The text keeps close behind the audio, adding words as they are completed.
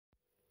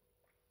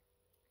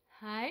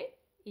Hi,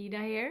 Ida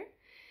here.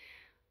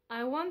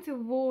 I want to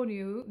warn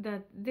you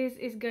that this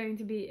is going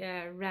to be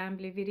a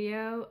rambly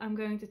video. I'm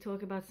going to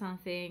talk about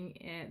something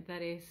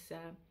that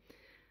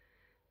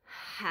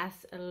has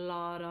a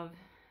lot of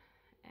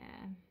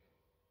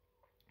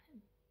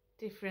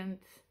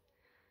different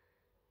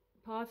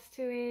parts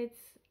to it,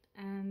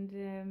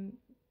 and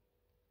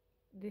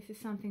this is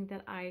something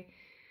that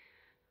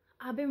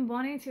I've been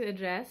wanting to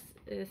address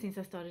since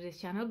I started this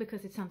channel,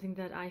 because it's something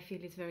that I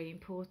feel is very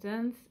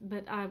important,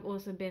 but I've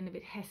also been a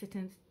bit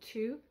hesitant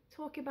to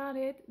talk about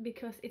it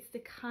because it's the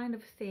kind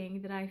of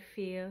thing that I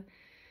feel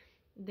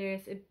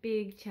there's a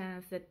big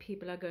chance that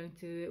people are going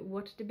to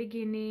watch the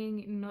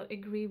beginning, not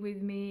agree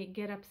with me,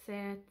 get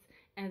upset,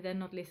 and then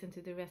not listen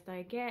to the rest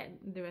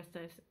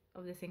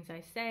of the things I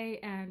say,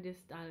 and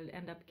just I'll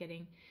end up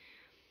getting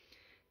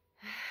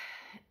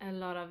a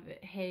lot of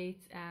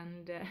hate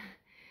and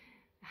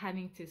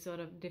having to sort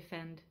of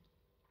defend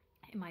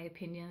my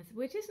opinions,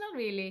 which is not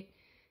really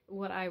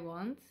what I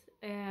want.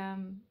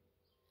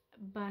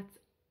 But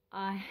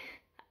I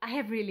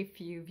have really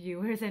few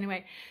viewers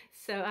anyway,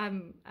 so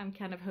I'm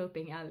kind of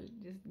hoping I'll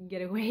just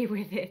get away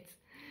with it,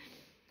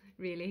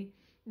 really,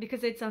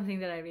 because it's something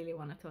that I really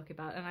want to talk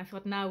about, and I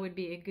thought now would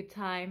be a good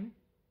time.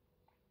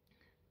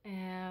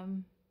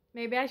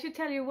 Maybe I should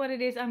tell you what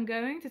it is I'm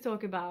going to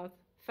talk about.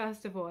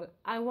 First of all,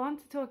 I want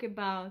to talk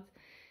about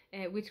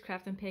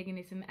witchcraft and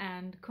paganism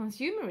and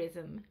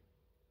consumerism,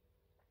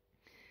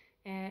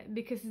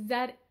 because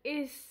that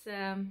is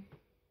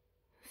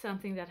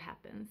something that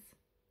happens,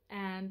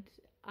 and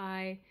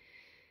I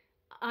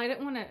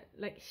don't want to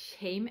like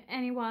shame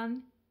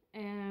anyone,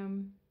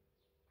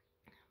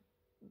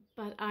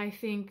 but I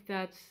think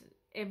that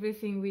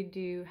everything we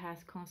do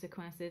has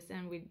consequences,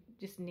 and we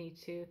just need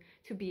to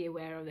be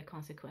aware of the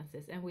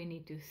consequences, and we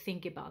need to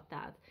think about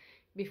that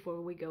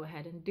before we go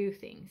ahead and do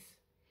things.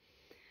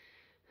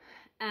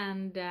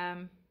 And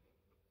I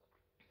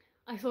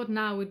thought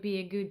now would be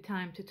a good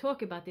time to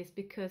talk about this,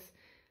 because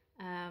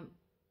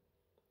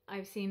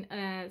I've seen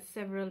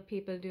several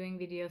people doing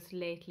videos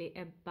lately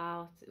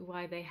about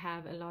why they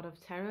have a lot of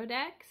tarot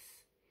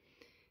decks.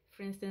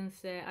 For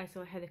instance, I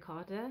saw Heather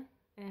Carter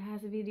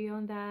has a video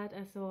on that.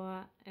 I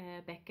saw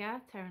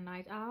Becca, Tarot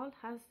Night Owl,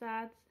 has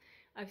that.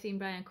 I've seen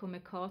Brian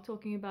Comer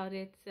talking about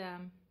it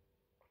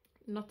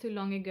not too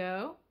long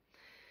ago.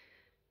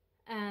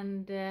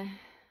 And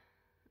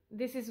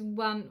this is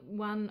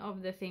one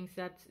of the things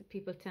that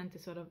people tend to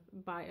sort of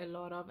buy a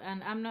lot of,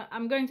 and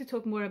I'm going to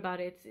talk more about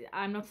it.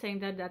 I'm not saying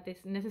that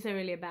is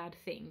necessarily a bad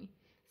thing,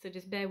 so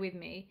just bear with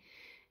me.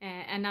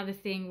 Another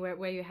thing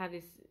where you have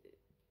this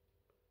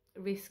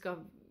risk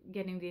of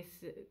getting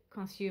this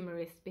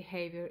consumerist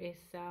behavior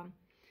is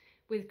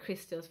with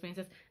crystals, for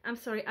instance. I'm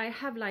sorry, I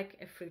have like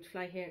a fruit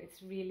fly here.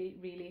 It's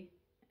really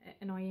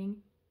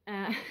annoying.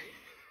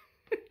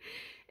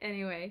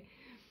 Anyway,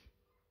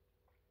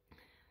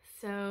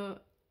 so,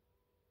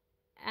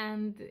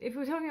 and if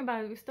we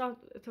start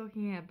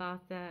talking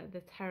about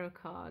the tarot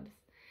cards,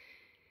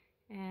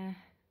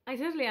 I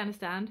totally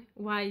understand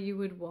why you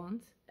would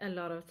want a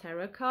lot of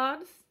tarot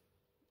cards,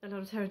 a lot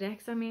of tarot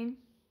decks, I mean.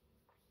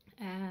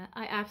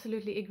 I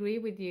absolutely agree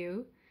with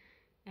you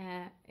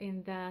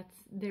in that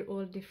they're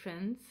all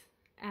different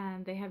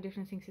and they have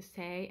different things to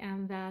say,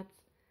 and that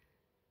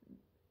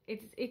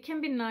it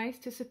can be nice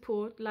to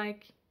support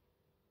like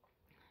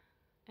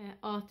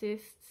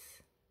artists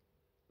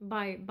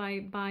by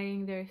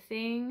buying their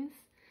things.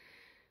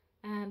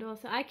 And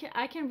also I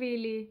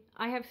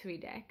have 3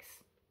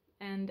 decks,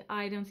 and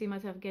I don't see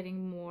myself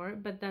getting more,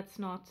 but that's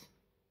not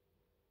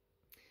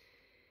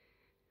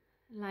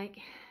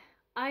like,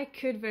 I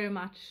could very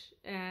much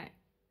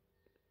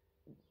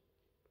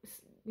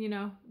you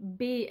know,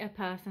 be a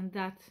person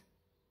that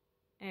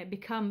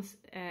becomes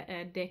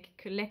a deck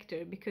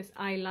collector, because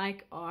I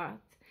like art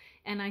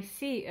and I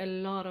see a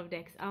lot of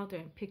decks out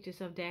there,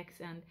 pictures of decks,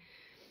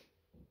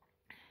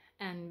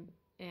 and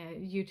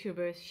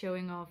YouTubers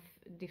showing off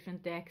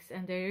different decks,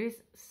 and there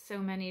is so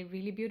many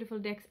really beautiful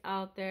decks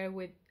out there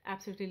with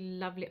absolutely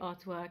lovely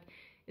artwork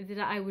that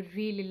I would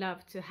really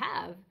love to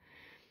have.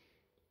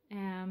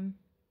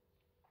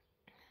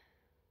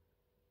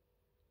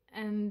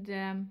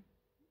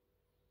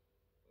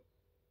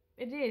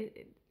 It is,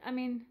 I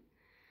mean,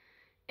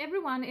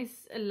 everyone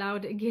is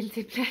allowed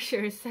guilty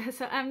pleasures,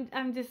 so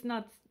I'm just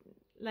not,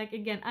 like,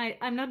 again,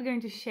 I'm not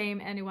going to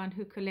shame anyone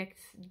who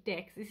collects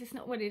decks. This is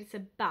not what it's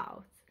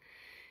about.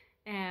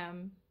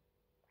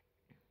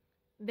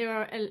 There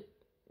are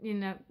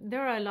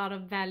a lot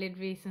of valid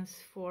reasons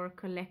for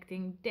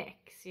collecting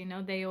decks. You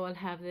know, they all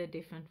have their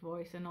different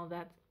voice and all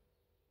that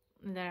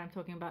I'm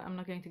talking about. I'm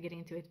not going to get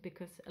into it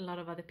because a lot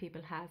of other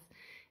people has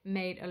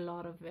made a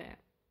lot of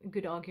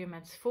good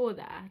arguments for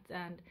that.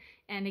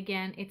 And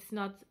again, it's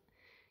not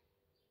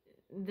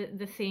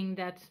the thing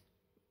that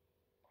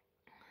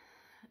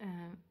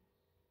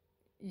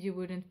you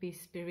wouldn't be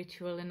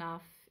spiritual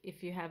enough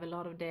if you have a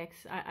lot of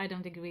decks. I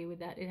don't agree with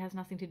that. It has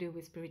nothing to do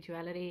with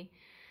spirituality.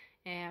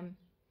 The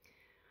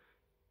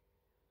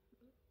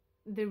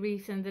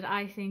reason that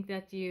I think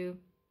that you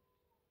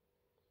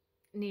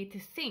need to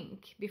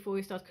think before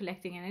you start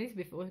collecting, and it is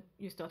before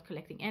you start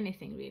collecting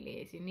anything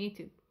really, is you need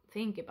to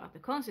think about the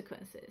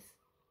consequences.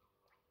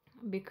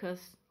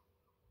 Because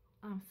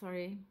I'm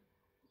sorry,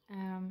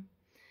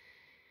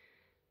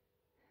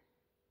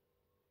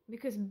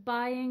 because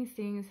buying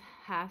things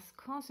has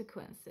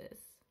consequences.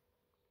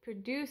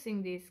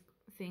 Producing these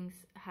things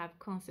have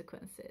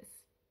consequences.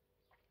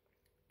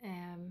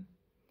 And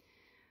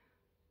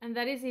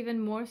that is even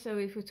more so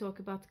if we talk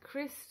about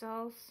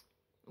crystals,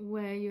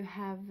 where you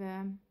have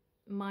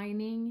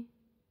mining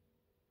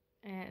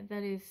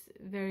that is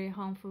very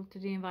harmful to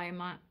the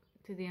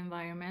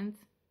environment.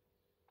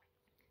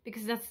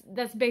 Because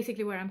that's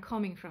basically where I'm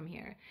coming from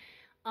here.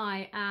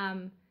 I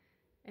am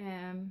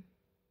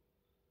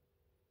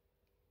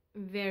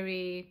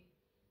very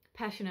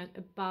passionate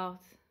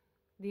about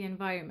the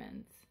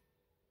environment,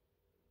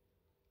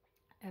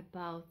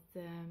 about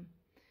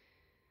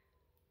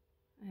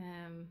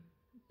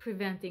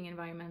preventing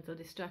environmental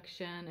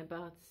destruction,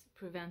 about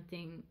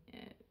preventing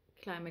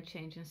climate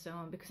change and so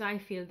on, because I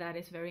feel that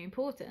is very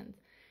important.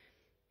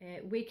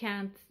 We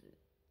can't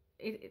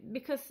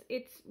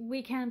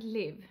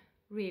live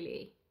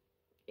really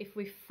if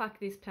we fuck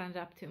this planet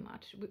up too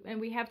much, and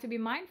we have to be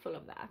mindful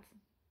of that.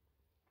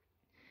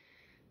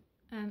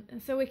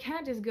 And so we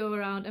can't just go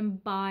around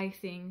and buy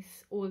things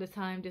all the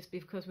time just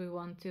because we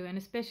want to, and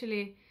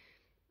especially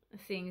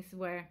things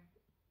where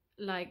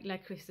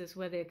like crystals,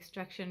 where the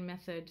extraction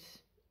methods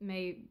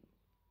may,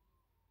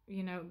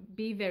 you know,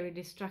 be very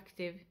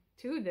destructive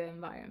to the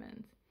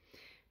environment.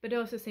 But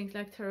also things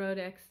like tarot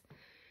decks,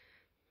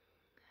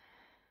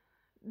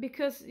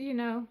 because, you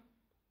know,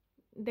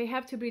 they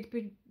have to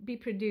be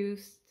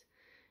produced,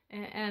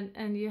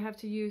 and you have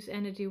to use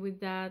energy with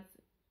that,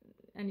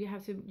 and you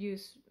have to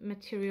use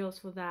materials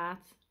for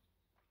that,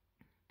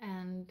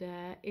 and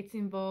it's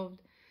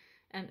involved,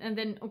 and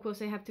then of course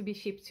they have to be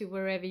shipped to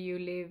wherever you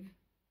live,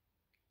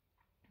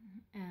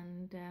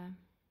 and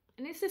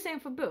it's the same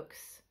for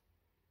books.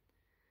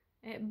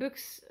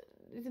 Books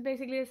is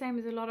basically the same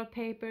as a lot of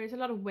paper. It's a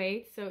lot of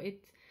weight, so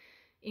it,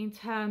 in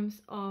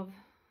terms of,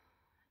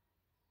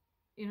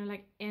 you know,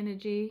 like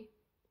energy,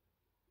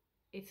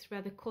 it's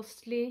rather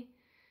costly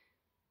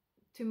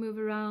to move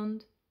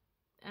around,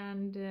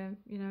 and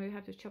you know, you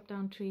have to chop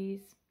down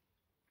trees,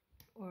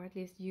 or at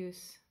least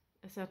use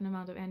a certain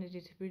amount of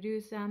energy to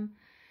produce them.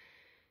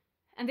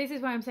 And this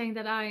is why I'm saying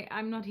that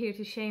I'm not here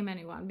to shame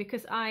anyone,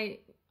 because I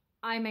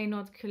may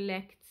not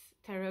collect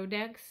tarot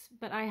decks,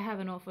 but I have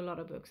an awful lot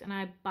of books, and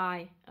I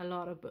buy a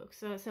lot of books.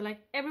 So like,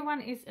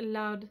 everyone is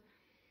allowed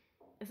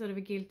a sort of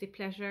a guilty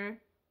pleasure,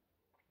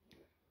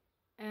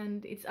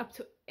 and it's up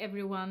to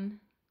everyone,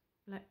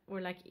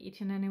 like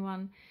each and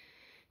anyone,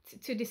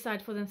 to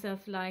decide for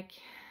themselves, like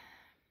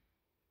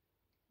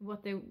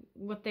what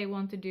they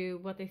want to do,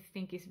 what they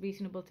think is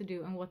reasonable to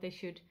do, and what they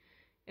should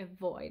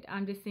avoid.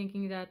 I'm just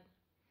thinking that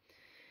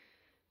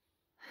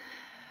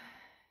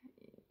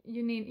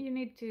you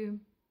need to,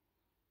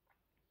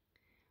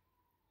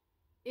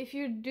 if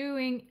you're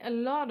doing a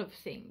lot of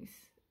things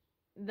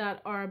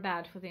that are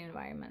bad for the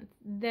environment,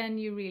 then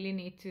you really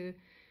need to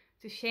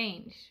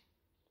change.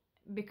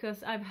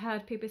 Because I've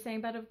heard people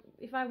saying, but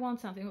if I want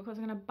something, of course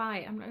I'm going to buy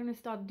it. I'm not going to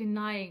start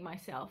denying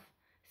myself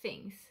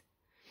things.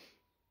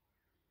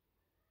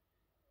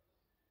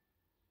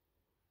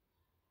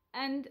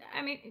 And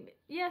I mean,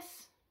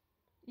 yes,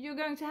 you're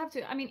going to have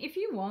to. I mean, if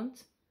you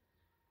want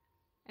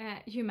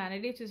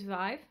humanity to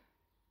survive,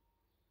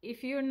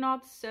 if you're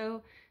not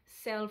so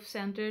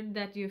self-centered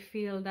that you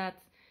feel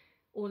that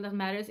all that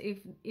matters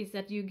is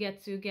that you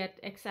get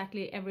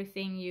exactly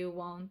everything you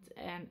want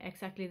and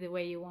exactly the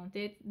way you want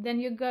it, then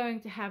you're going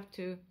to have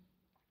to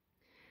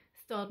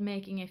start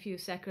making a few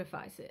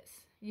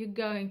sacrifices. You're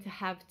going to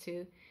have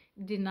to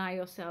deny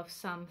yourself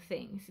some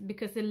things,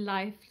 because the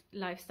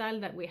lifestyle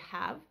that we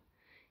have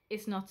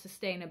is not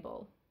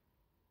sustainable.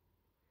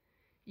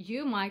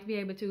 You might be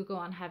able to go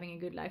on having a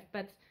good life,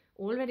 but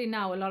already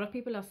now a lot of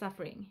people are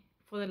suffering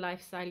for the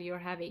lifestyle you're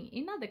having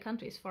in other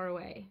countries far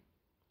away.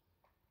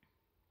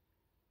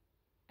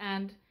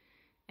 And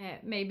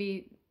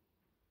maybe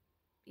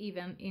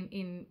even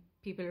in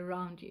people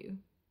around you,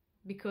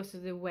 because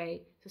of the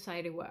way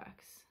society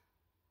works.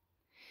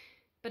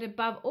 But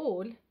above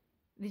all,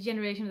 the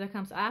generation that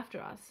comes after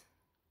us,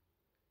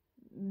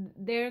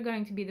 they're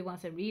going to be the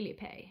ones that really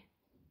pay,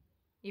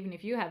 even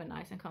if you have a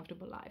nice and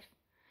comfortable life.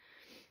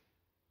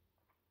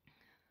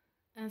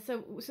 And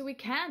so we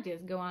can't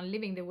just go on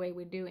living the way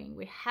we're doing.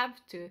 We have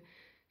to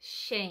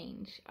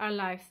change our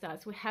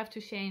lifestyles. We have to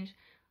change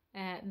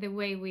the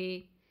way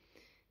we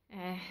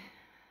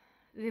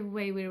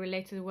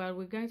relate to the world.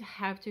 We're going to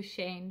have to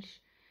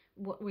change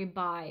what we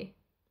buy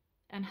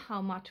and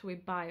how much we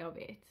buy of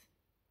it.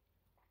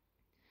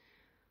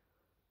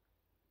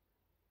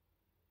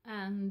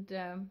 And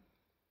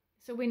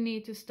so we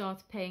need to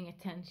start paying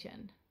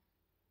attention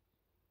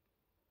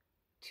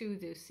to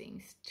those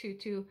things,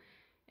 to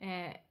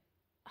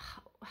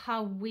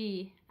how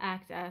we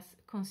act as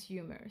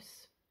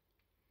consumers.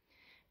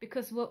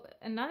 Because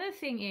another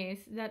thing is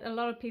that a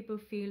lot of people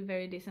feel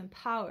very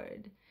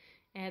disempowered,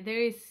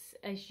 There is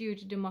a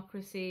huge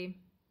democracy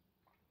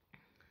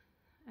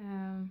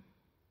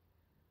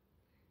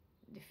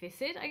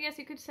deficit, I guess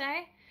you could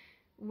say,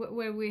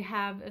 where we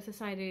have a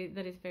society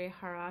that is very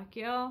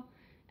hierarchical,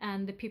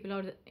 and the people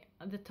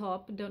at the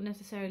top don't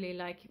necessarily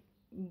like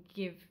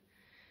give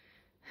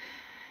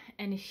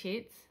any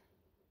shit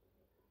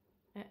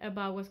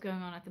about what's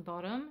going on at the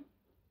bottom.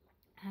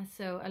 And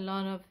so a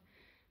lot of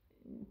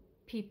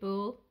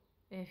people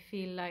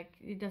feel like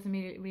it doesn't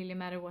really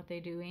matter what they're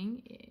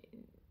doing.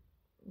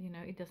 You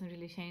know, it doesn't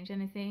really change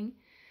anything.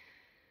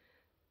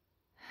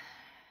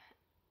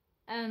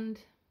 And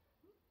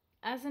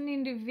as an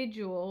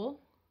individual,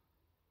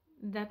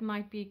 that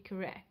might be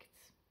correct.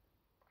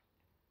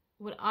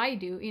 What I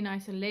do in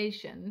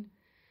isolation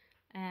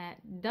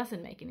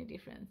doesn't make any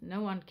difference.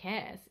 No one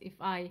cares if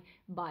I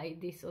buy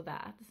this or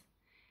that.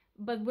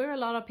 But we're a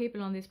lot of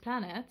people on this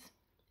planet,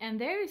 and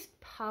there is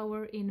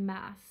power in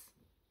mass.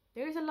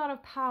 There is a lot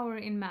of power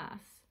in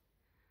mass.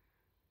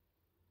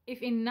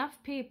 If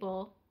enough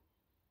people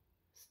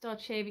start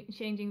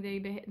changing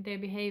their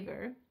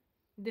behavior,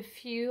 the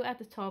few at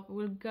the top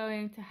will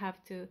going to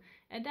have to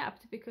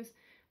adapt, because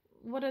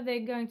what are they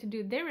going to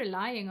do? They're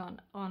relying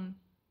on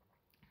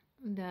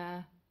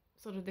the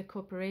sort of the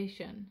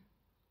cooperation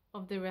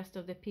of the rest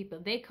of the people.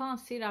 They can't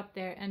sit up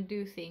there and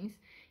do things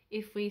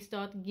if we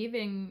start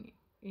giving,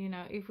 you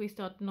know, if we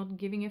start not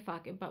giving a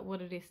fuck about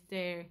what it is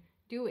they're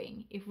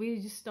doing. If we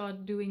just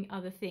start doing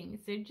other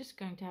things, they're just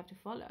going to have to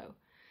follow.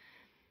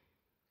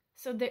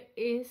 So there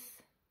is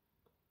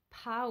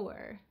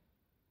power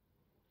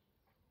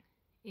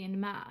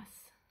in mass.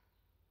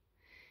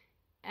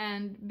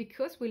 And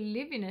because we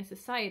live in a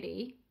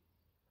society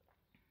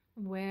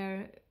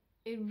where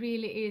it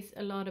really is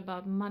a lot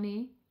about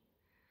money,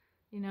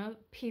 you know,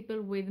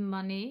 people with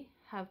money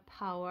have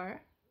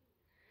power,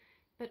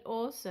 but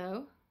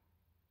also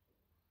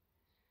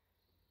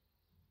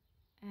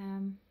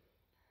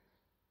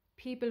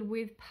people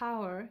with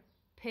power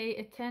pay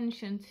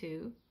attention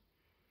to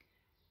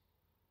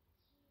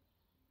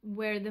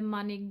where the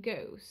money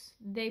goes.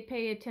 They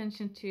pay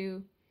attention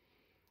to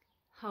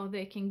how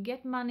they can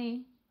get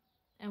money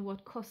and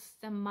what costs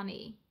them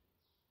money.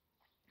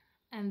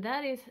 And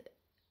that is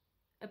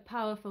a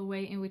powerful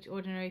way in which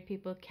ordinary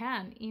people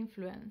can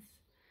influence.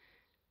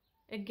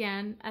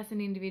 Again, as an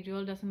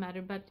individual, doesn't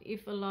matter, but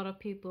if a lot of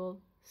people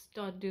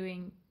start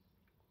doing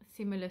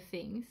similar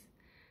things,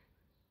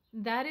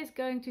 that is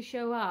going to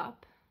show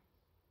up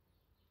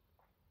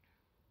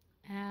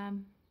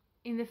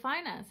in the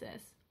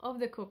finances of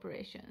the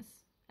corporations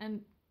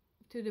and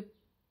to the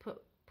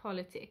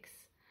politics.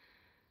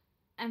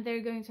 And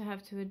they're going to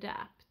have to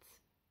adapt.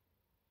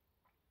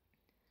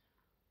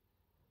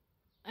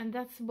 And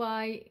that's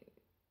why,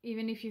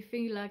 even if you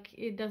feel like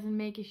it doesn't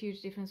make a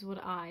huge difference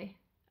what I,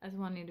 as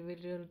one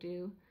individual,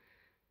 do,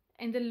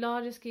 in the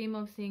larger scheme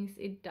of things,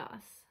 it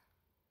does.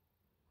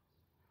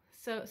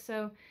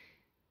 So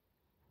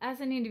as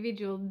an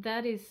individual,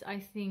 that is, I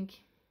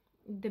think,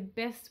 the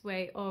best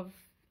way of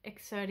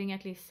exerting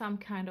at least some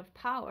kind of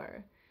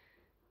power,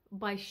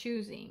 by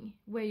choosing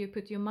where you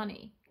put your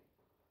money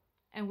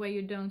and where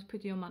you don't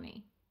put your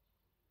money.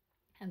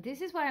 And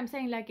this is why I'm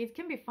saying, like, it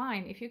can be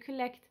fine if you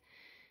collect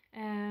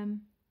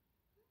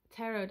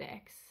tarot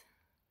decks.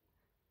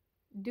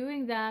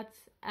 Doing that,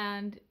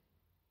 and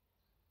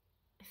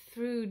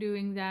through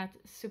doing that,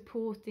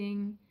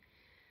 supporting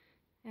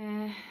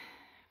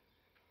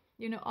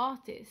you know,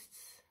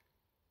 artists.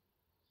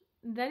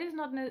 That is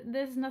not,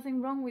 there's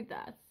nothing wrong with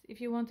that. If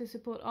you want to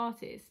support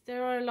artists,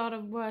 there are a lot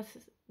of worse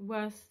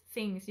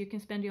things you can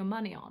spend your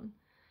money on.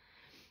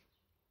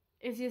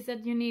 It's just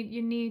that you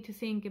need to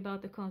think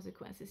about the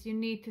consequences. You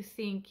need to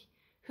think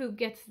who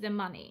gets the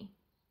money,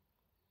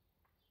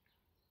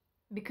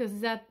 because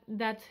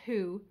that's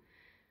who,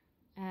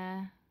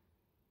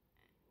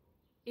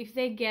 if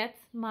they get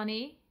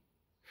money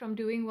from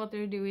doing what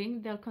they're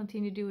doing, they'll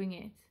continue doing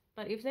it.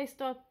 But if they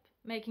stop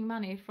making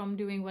money from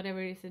doing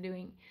whatever it is they're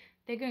doing,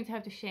 they're going to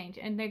have to change,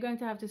 and they're going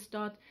to have to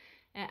start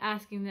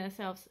asking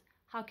themselves,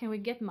 how can we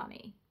get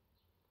money?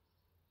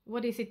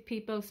 What is it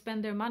people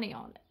spend their money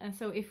on? And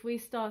so if we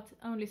start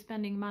only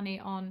spending money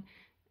on,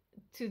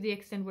 to the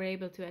extent we're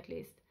able to at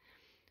least,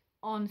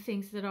 on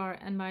things that are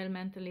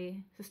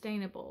environmentally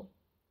sustainable,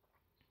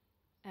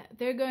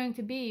 there are going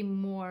to be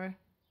more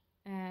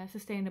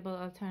sustainable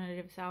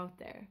alternatives out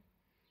there.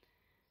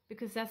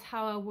 Because that's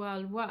how our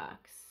world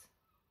works.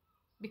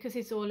 Because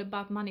it's all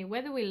about money,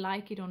 whether we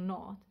like it or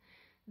not.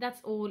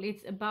 That's all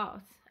it's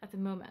about at the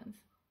moment.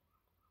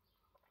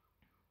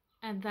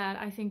 And that,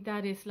 I think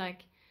that is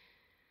like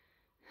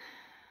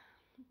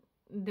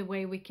the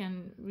way we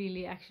can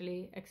really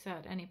actually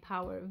exert any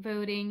power.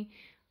 Voting,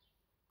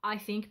 I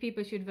think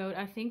people should vote.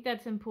 I think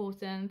that's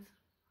important.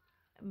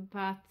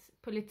 But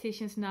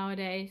politicians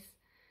nowadays,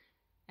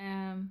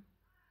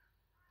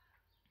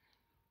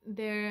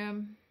 they're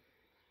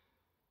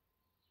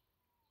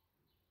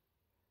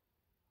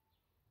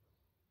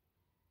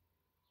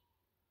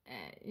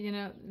you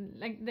know,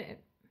 like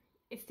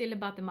it's still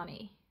about the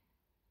money.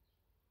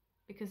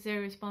 because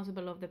they're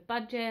responsible of the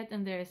budget,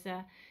 and there's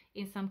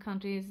in some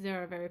countries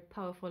there are very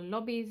powerful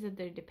lobbies that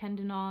they're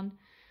dependent on.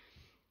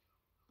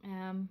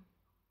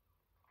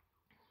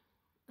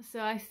 So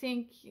I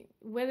think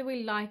whether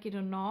we like it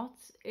or not,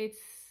 it's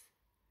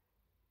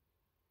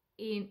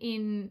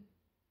in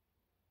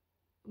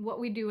what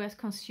we do as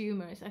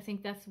consumers. I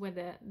think that's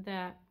where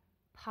the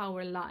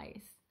power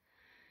lies,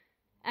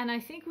 and I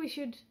think we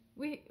should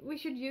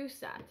use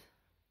that.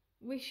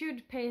 We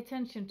should pay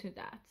attention to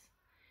that,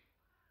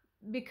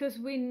 because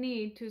we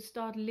need to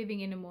start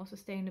living in a more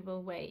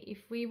sustainable way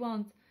if we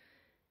want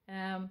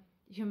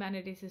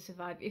humanity to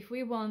survive, if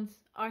we want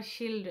our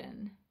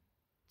children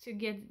to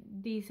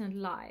get decent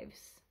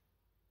lives.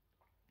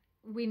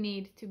 We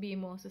need to be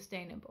more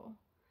sustainable,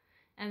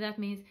 and that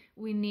means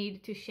we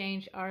need to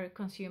change our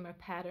consumer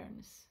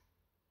patterns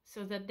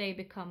so that they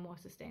become more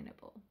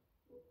sustainable.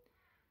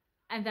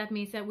 And that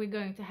means that we're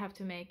going to have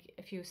to make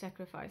a few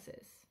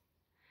sacrifices.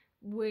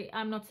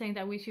 I'm not saying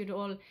that we should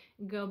all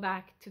go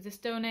back to the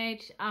Stone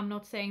Age. I'm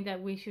not saying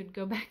that we should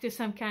go back to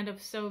some kind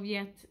of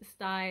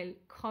Soviet-style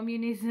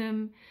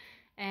communism.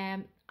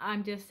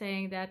 I'm just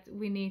saying that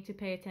we need to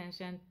pay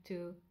attention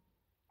to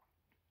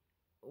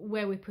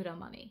where we put our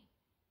money,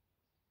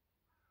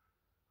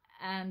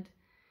 and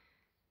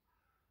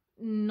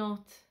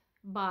not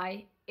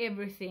buy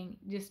everything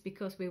just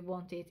because we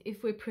want it,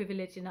 if we're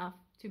privileged enough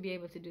to be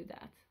able to do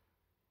that.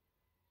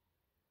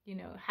 You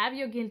know, have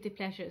your guilty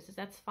pleasures,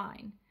 that's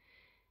fine,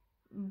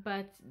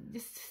 but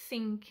just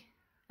think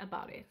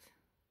about it.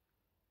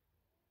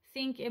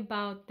 Think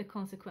about the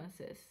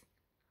consequences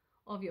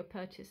of your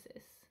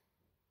purchases.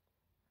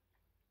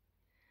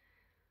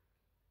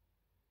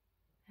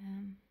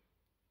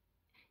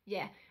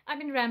 Yeah, I've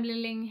been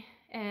rambling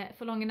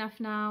for long enough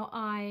now.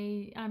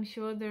 I'm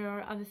sure there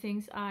are other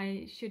things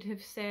I should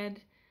have said,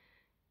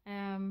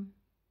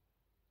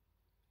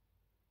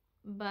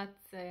 but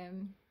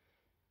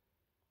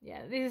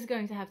yeah, this is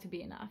going to have to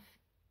be enough.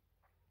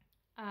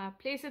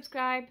 Please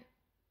subscribe.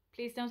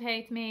 Please don't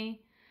hate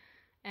me.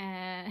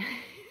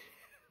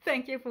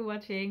 Thank you for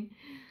watching.